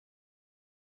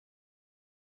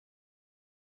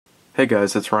Hey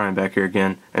guys, it's Ryan back here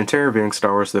again, and today reviewing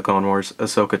Star Wars The Clone Wars,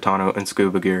 Ahsoka Tano, and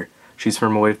Scuba Gear. She's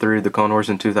from Wave 3 of The Clone Wars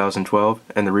in 2012,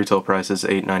 and the retail price is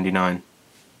 $8.99.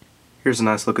 Here's a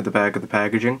nice look at the back of the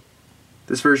packaging.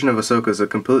 This version of Ahsoka is a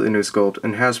completely new sculpt,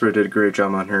 and Hasbro did a great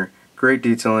job on her. Great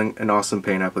detailing and awesome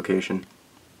paint application.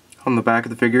 On the back of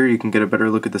the figure, you can get a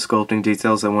better look at the sculpting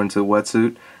details that went into the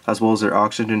wetsuit, as well as her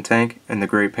oxygen tank, and the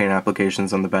great paint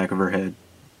applications on the back of her head.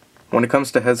 When it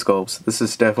comes to head sculpts, this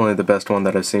is definitely the best one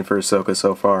that I've seen for Ahsoka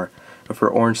so far. Of her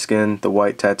orange skin, the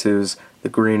white tattoos, the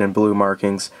green and blue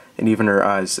markings, and even her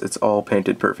eyes, it's all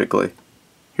painted perfectly.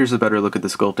 Here's a better look at the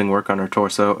sculpting work on her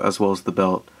torso as well as the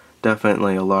belt.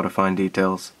 Definitely a lot of fine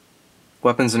details.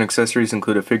 Weapons and accessories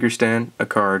include a figure stand, a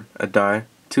card, a die,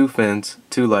 2 fins,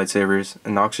 2 lightsabers,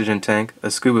 an oxygen tank,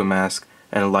 a scuba mask,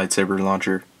 and a lightsaber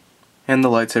launcher. And the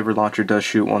lightsaber launcher does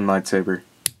shoot one lightsaber.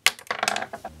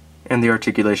 And the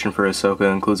articulation for Ahsoka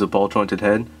includes a ball-jointed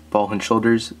head, ball-hinged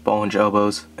shoulders, ball-hinged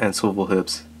elbows, and swivel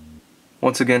hips.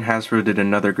 Once again, Hasbro did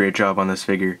another great job on this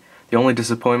figure. The only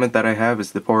disappointment that I have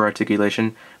is the poor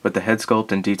articulation, but the head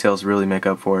sculpt and details really make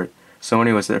up for it. So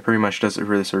anyways, that pretty much does it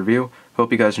for this review.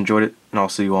 Hope you guys enjoyed it, and I'll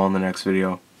see you all in the next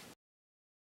video.